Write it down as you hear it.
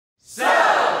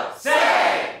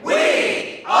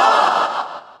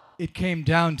It came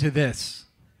down to this.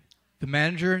 The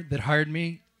manager that hired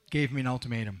me gave me an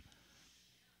ultimatum.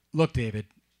 Look, David,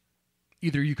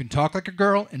 either you can talk like a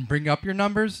girl and bring up your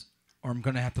numbers, or I'm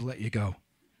going to have to let you go.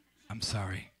 I'm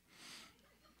sorry.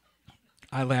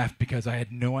 I laughed because I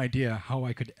had no idea how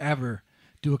I could ever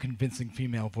do a convincing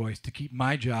female voice to keep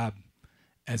my job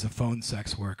as a phone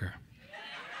sex worker.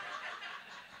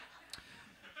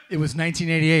 It was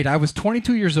 1988. I was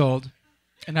 22 years old,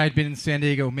 and I had been in San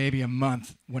Diego maybe a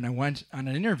month when I went on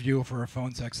an interview for a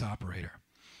phone sex operator.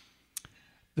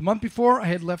 The month before, I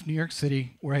had left New York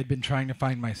City, where I had been trying to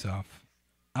find myself.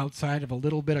 Outside of a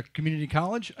little bit of community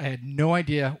college, I had no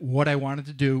idea what I wanted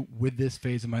to do with this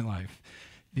phase of my life.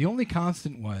 The only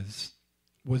constant was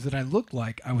that I looked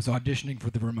like I was auditioning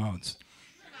for the Ramones.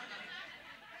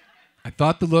 I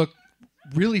thought the look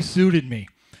really suited me,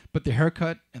 but the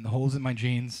haircut and the holes in my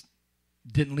jeans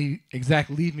didn't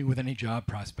exactly leave me with any job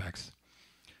prospects.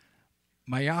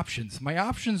 My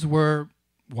options were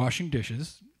washing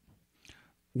dishes,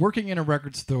 working in a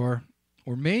record store,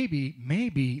 or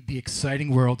maybe the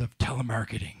exciting world of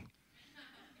telemarketing.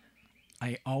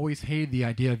 I always hated the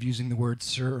idea of using the word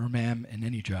sir or ma'am in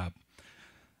any job,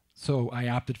 so I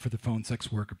opted for the phone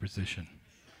sex worker position.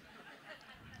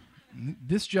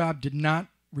 This job did not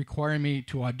require me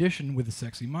to audition with a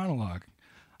sexy monologue.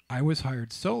 I was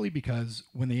hired solely because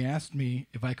when they asked me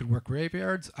if I could work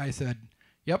graveyards, I said,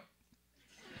 yep.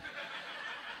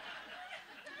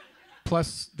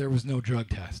 Plus, there was no drug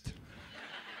test.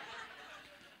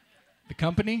 The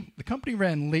company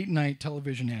ran late-night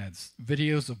television ads,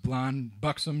 videos of blonde,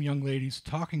 buxom young ladies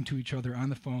talking to each other on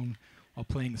the phone while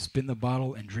playing spin the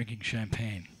bottle and drinking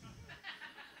champagne.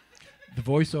 The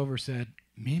voiceover said,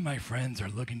 "Me and my friends are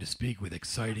looking to speak with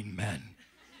exciting men."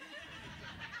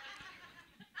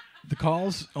 The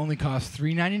calls only cost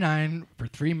 $3.99 for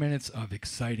 3 minutes of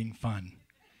exciting fun.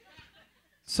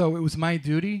 So it was my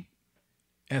duty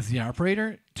as the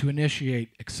operator to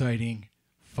initiate exciting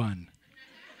fun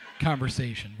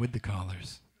conversation with the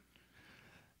callers.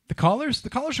 The callers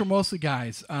were mostly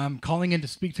guys calling in to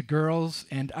speak to girls,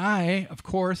 and I, of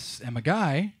course, am a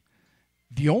guy,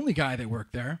 the only guy that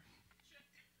worked there.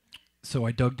 So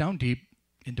I dug down deep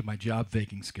into my job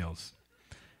faking skills,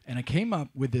 and I came up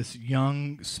with this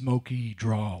young, smoky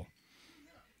drawl,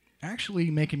 actually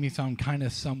making me sound kind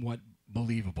of somewhat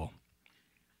believable.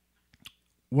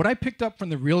 What I picked up from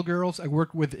the real girls I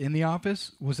worked with in the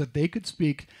office was that they could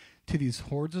speak to these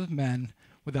hordes of men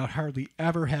without hardly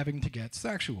ever having to get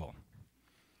sexual.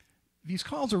 These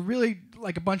calls are really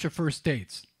like a bunch of first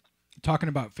dates, talking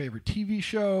about favorite TV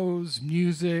shows,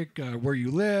 music, where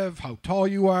you live, how tall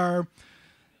you are.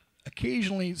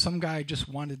 Occasionally, some guy just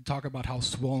wanted to talk about how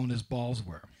swollen his balls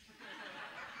were.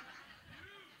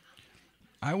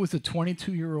 I was a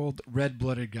 22-year-old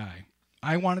red-blooded guy.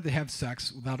 I wanted to have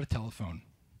sex without a telephone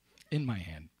in my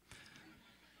hand.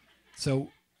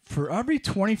 So for every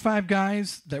 25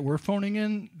 guys that were phoning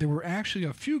in, there were actually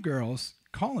a few girls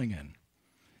calling in.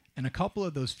 And a couple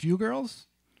of those few girls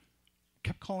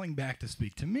kept calling back to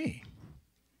speak to me.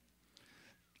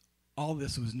 All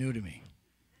this was new to me.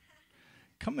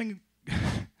 Coming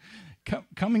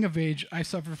of age, I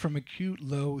suffered from acute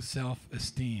low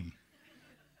self-esteem.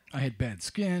 I had bad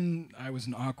skin. I was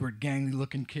an awkward,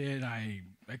 gangly-looking kid. I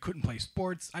couldn't play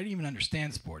sports. I didn't even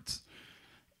understand sports.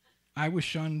 I was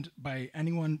shunned by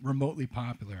anyone remotely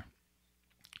popular,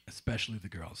 especially the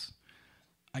girls.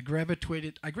 I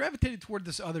gravitated toward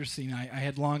this other scene. I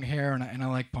had long hair, and I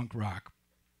liked punk rock.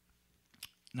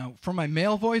 Now, for my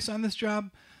male voice on this job,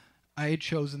 I had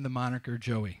chosen the moniker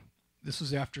Joey. This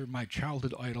was after my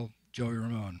childhood idol, Joey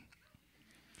Ramone.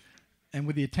 And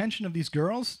with the attention of these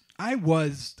girls, I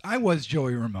was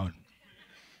Joey Ramone,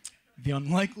 the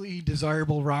unlikely,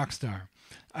 desirable rock star.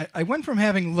 I went from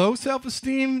having low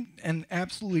self-esteem and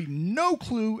absolutely no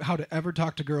clue how to ever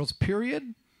talk to girls,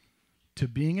 period, to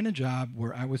being in a job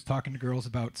where I was talking to girls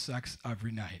about sex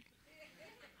every night.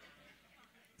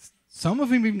 Some of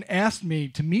them even asked me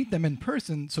to meet them in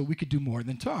person so we could do more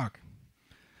than talk.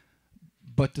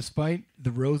 But despite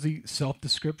the rosy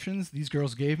self-descriptions these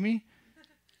girls gave me,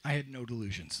 I had no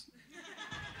delusions.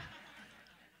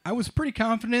 I was pretty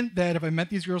confident that if I met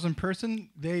these girls in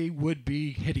person, they would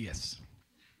be hideous.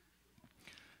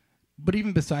 But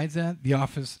even besides that, the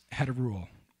office had a rule.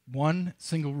 One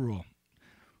single rule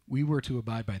we were to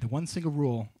abide by. The one single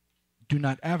rule: do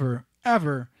not ever,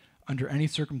 ever, under any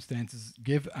circumstances,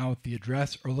 give out the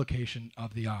address or location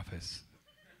of the office.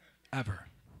 Ever.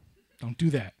 Don't do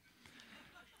that.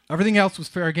 Everything else was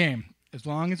fair game, as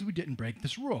long as we didn't break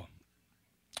this rule.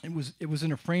 It was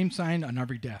in a frame sign on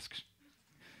every desk.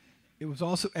 It was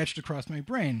also etched across my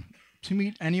brain. to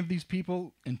meet any of these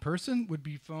people in person would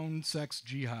be phone sex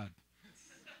jihad.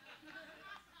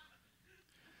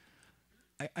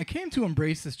 I came to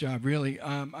embrace this job, really.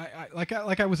 Like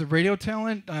I was a radio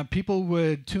talent. People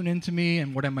would tune into me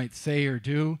and what I might say or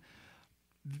do.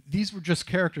 These were just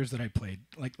characters that I played,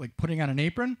 like putting on an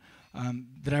apron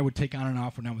that I would take on and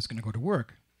off when I was going to go to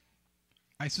work.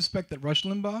 I suspect that Rush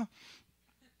Limbaugh,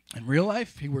 in real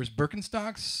life, he wears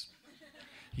Birkenstocks,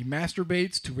 he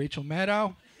masturbates to Rachel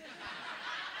Maddow,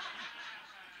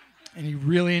 and he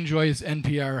really enjoys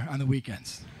NPR on the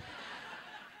weekends.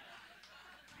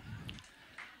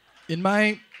 In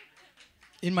my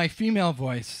female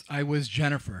voice, I was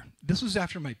Jennifer. This was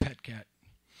after my pet cat,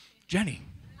 Jenny.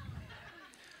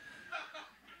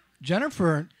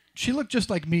 Jennifer, she looked just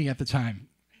like me at the time,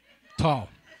 tall.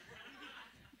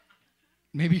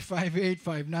 Maybe 5'8",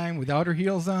 5'9", without her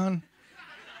heels on.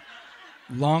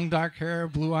 Long dark hair,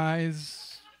 blue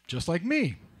eyes, just like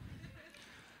me.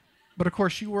 But of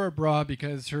course, she wore a bra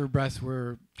because her breasts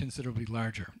were considerably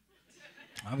larger.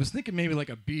 I was thinking maybe like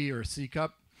a B or a C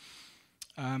cup.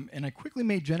 And I quickly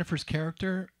made Jennifer's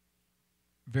character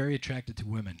very attracted to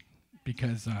women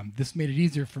because this made it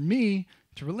easier for me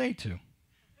to relate to.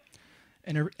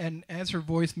 And as her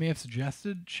voice may have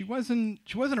suggested, she wasn't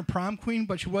a prom queen,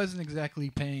 but she wasn't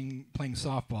exactly playing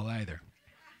softball either.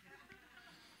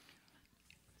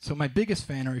 So my biggest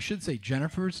fan, or I should say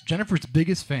Jennifer's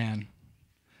biggest fan,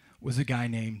 was a guy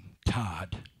named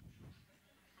Todd.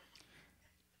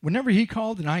 Whenever he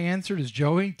called and I answered as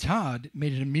Joey, Todd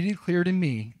made it immediately clear to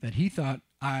me that he thought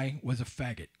I was a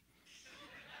faggot.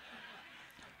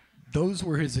 Those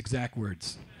were his exact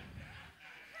words.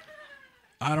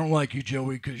 I don't like you,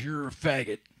 Joey, because you're a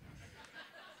faggot.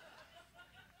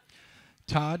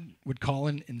 Todd would call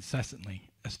in incessantly,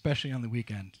 especially on the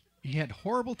weekend. He had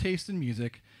horrible taste in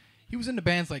music. He was into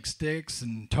bands like Styx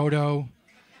and Toto.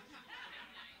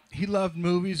 He loved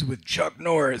movies with Chuck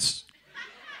Norris.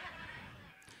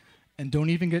 And don't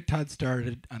even get Todd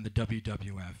started on the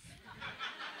WWF.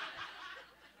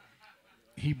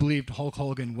 He believed Hulk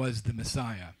Hogan was the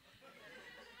Messiah.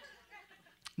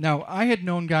 Now, I had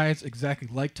known guys exactly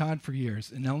like Todd for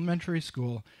years. In elementary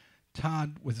school,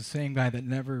 Todd was the same guy that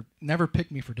never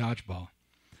picked me for dodgeball.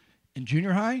 In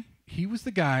junior high, he was the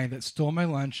guy that stole my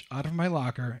lunch out of my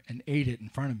locker and ate it in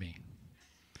front of me.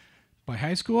 By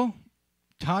high school,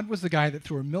 Todd was the guy that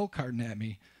threw a milk carton at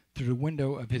me through the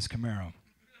window of his Camaro.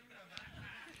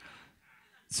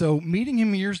 So meeting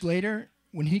him years later,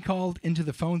 when he called into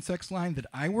the phone sex line that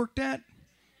I worked at,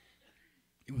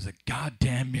 it was a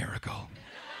goddamn miracle.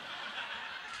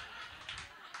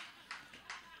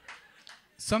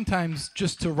 Sometimes,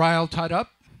 just to rile Todd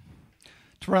up,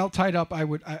 I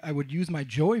would use my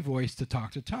Joey voice to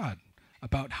talk to Todd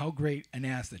about how great an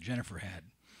ass that Jennifer had.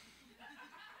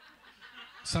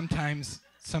 Sometimes.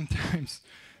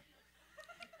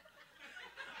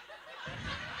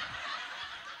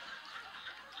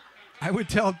 I would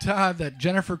tell Todd that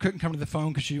Jennifer couldn't come to the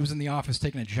phone because she was in the office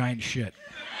taking a giant shit.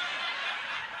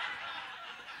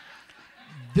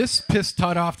 This pissed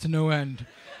Todd off to no end.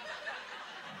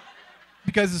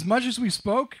 Because as much as we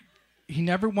spoke, he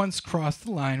never once crossed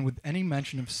the line with any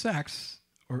mention of sex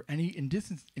or any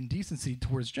indecency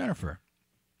towards Jennifer.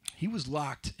 He was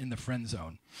locked in the friend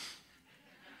zone.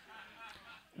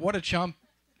 What a chump.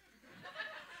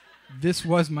 This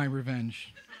was my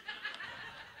revenge.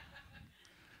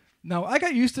 Now, I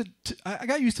got used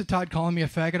to Todd calling me a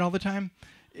faggot all the time.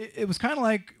 It was kind of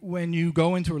like when you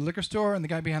go into a liquor store and the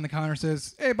guy behind the counter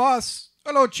says, "Hey, boss.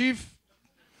 Hello, chief."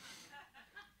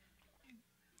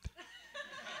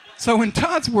 So in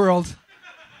Todd's world,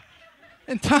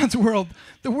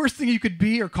 the worst thing you could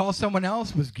be or call someone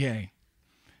else was gay.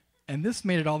 And this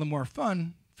made it all the more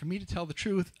fun for me to tell the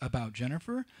truth about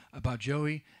Jennifer, about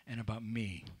Joey, and about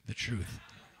me, the truth.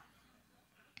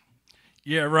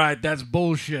 "Yeah, right, that's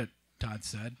bullshit," Todd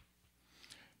said.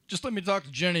 "Just let me talk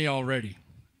to Jenny already."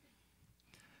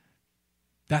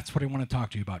 That's what I want to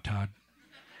talk to you about, Todd.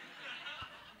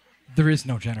 There is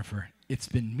no Jennifer. It's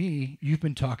been me you've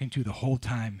been talking to the whole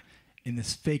time in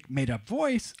this fake made-up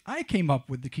voice I came up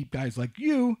with to keep guys like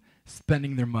you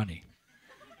spending their money.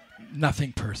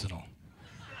 Nothing personal.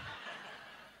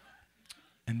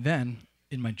 And then,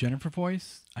 in my Jennifer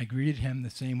voice, I greeted him the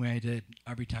same way I did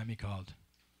every time he called.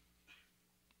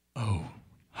 "Oh,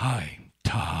 hi,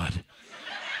 Todd."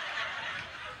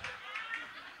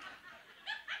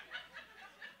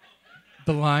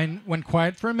 The line went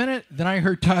quiet for a minute, then I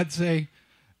heard Todd say,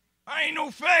 "I ain't no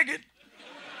faggot."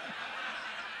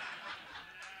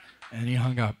 And he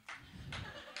hung up.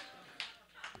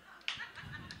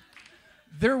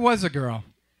 There was a girl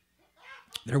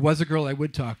There was a girl I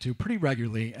would talk to pretty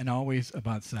regularly and always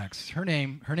about sex. Her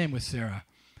name was Sarah.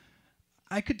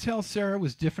 I could tell Sarah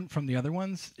was different from the other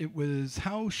ones. It was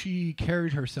how she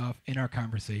carried herself in our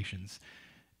conversations.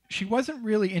 She wasn't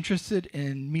really interested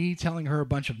in me telling her a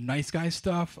bunch of nice guy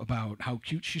stuff about how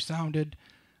cute she sounded.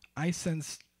 I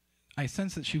sensed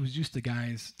that she was used to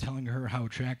guys telling her how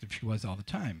attractive she was all the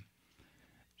time.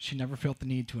 She never felt the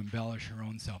need to embellish her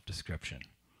own self-description.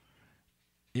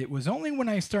 It was only when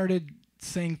I started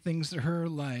saying things to her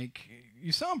like,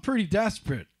 "You sound pretty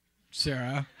desperate,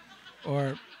 Sarah,"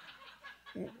 or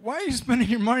 "Why are you spending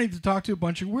your money to talk to a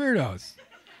bunch of weirdos?"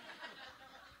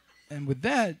 And with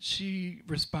that, she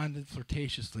responded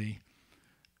flirtatiously,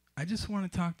 "I just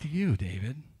want to talk to you,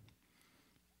 David."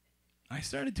 I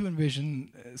started to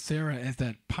envision Sarah as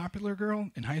that popular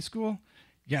girl in high school.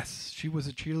 Yes, she was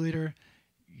a cheerleader.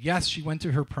 Yes, she went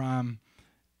to her prom.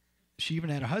 She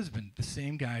even had a husband, the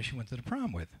same guy she went to the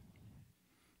prom with.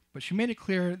 But she made it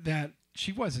clear that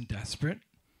she wasn't desperate.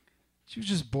 She was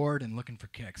just bored and looking for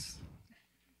kicks.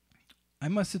 I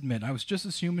must admit, I was just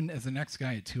as human as the next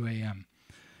guy at 2 a.m.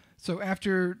 So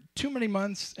after too many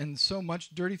months and so much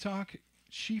dirty talk,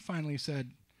 she finally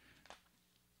said,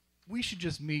 "We should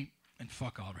just meet and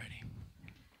fuck already."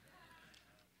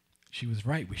 She was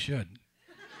right, we should.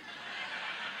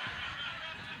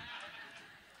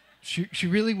 She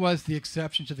really was the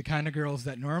exception to the kind of girls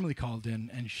that normally called in,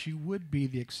 and she would be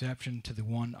the exception to the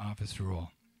one office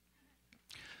rule.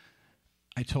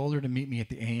 I told her to meet me at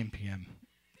the AM PM.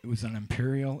 It was on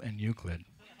Imperial and Euclid.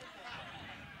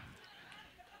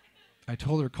 I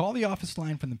told her, call the office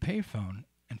line from the payphone,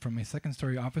 and from my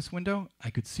second-story office window, I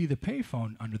could see the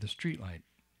payphone under the streetlight.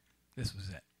 This was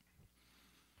it.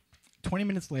 20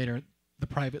 minutes later, the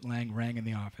private line rang in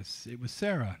the office. It was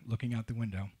Sarah looking out the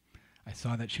window. I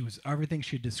saw that she was everything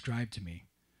she had described to me.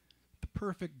 The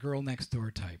perfect girl next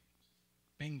door type.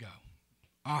 Bingo.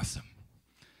 Awesome.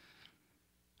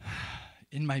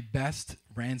 In my best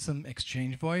ransom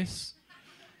exchange voice,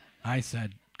 I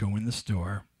said, "Go in the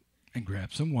store and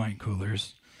grab some wine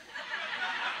coolers,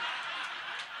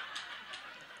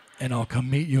 and I'll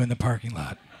come meet you in the parking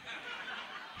lot."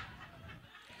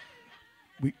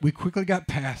 We quickly got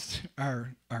past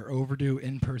our overdue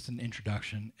in-person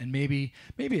introduction, and maybe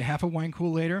a half a wine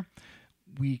cool later,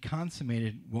 we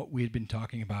consummated what we had been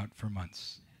talking about for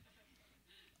months.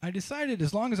 I decided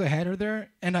as long as I had her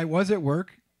there, and I was at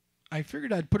work, I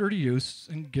figured I'd put her to use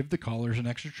and give the callers an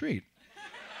extra treat.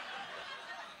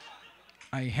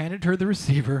 I handed her the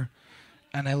receiver,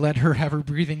 and I let her have her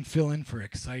breathing fill in for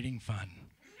exciting fun.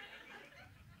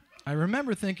 I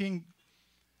remember thinking,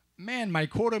 man, my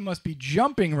quota must be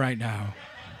jumping right now.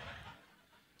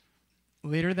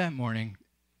 Later that morning,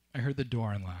 I heard the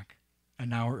door unlock,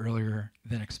 an hour earlier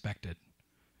than expected.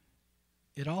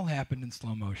 It all happened in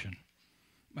slow motion.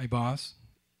 My boss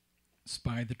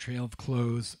spied the trail of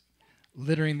clothes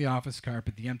littering the office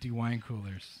carpet, the empty wine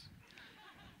coolers.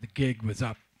 The gig was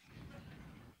up.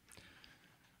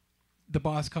 The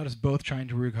boss caught us both trying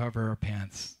to recover our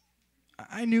pants.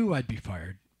 I knew I'd be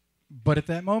fired, but at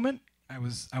that moment, I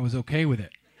was okay with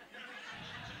it.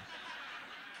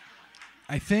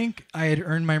 I think I had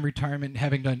earned my retirement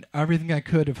having done everything I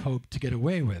could have hoped to get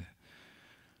away with.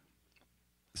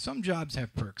 Some jobs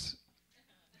have perks,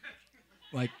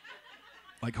 like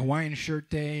Hawaiian shirt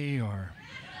day or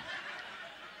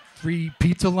free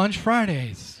pizza lunch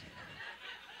Fridays,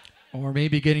 or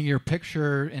maybe getting your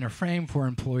picture in a frame for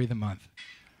Employee of the Month.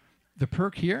 The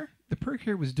perk here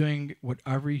was doing what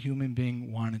every human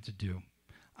being wanted to do.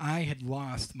 I had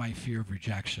lost my fear of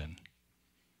rejection.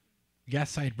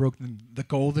 Yes, I had broken the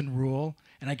golden rule,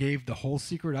 and I gave the whole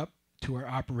secret up to our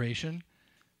operation.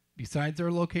 Besides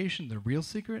our location, the real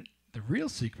secret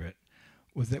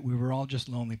was that we were all just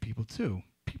lonely people too.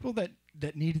 People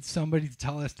that needed somebody to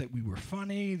tell us that we were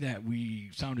funny, that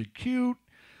we sounded cute,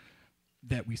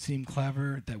 that we seemed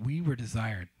clever, that we were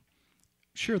desired.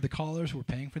 Sure, the callers were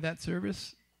paying for that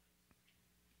service,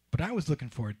 but I was looking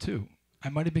for it too. I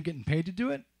might have been getting paid to do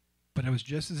it, but I was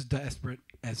just as desperate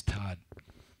as Todd.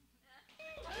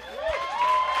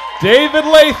 David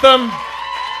Latham.